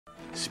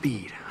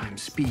Speed, I'm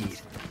speed.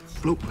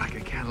 Float like a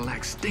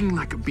Cadillac, sting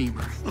like a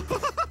Beamer.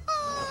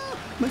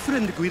 My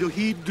friend Guido,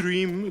 he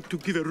dreamed to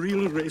give a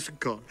real race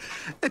car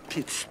a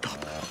pit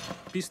stop.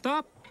 Pit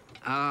stop?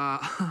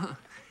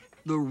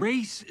 The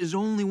race is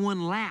only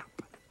one lap,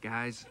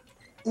 guys.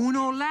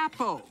 Uno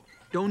lapo.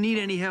 Don't need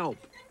any help.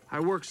 I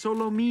work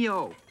solo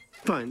mio.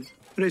 Fine,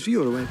 race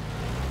your way.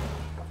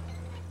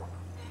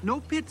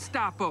 No pit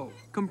stopo.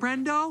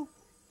 Comprendo?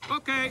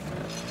 Okay.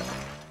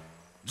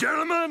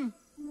 Gentlemen,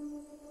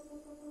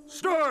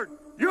 start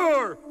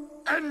your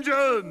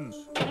engines!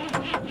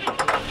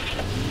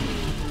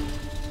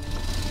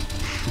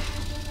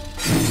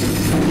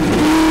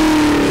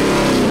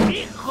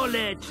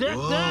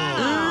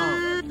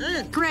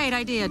 Great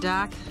idea,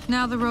 Doc.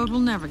 Now the road will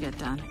never get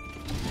done.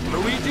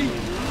 Luigi?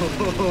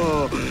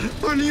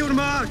 On your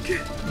mark,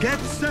 get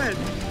set.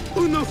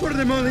 Uno for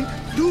the morning,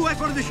 due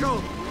for the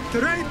show.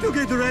 Try to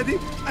get ready,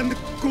 and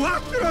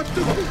quattro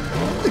to...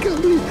 I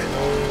can't believe it.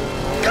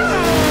 Go!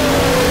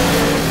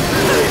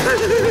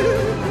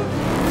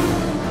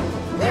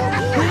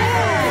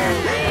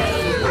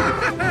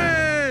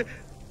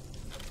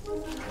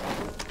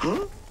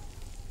 Huh?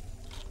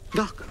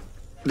 Doc,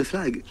 the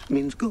flag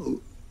means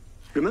go.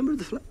 Remember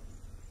the flag?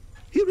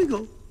 Here we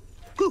go.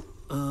 Go.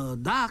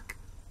 Doc,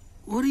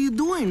 what are you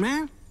doing,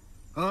 man?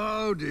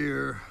 Oh,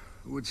 dear.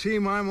 It would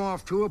seem I'm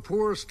off to a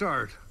poor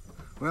start.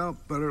 Well,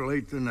 better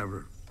late than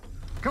never.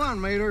 Come on,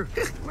 Mater.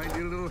 Might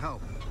need a little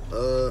help.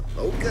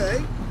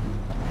 Okay.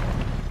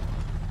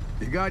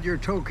 You got your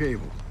tow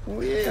cable?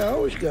 Well, yeah, I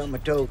always got my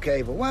tow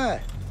cable.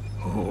 Why?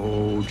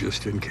 Oh,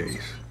 just in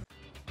case.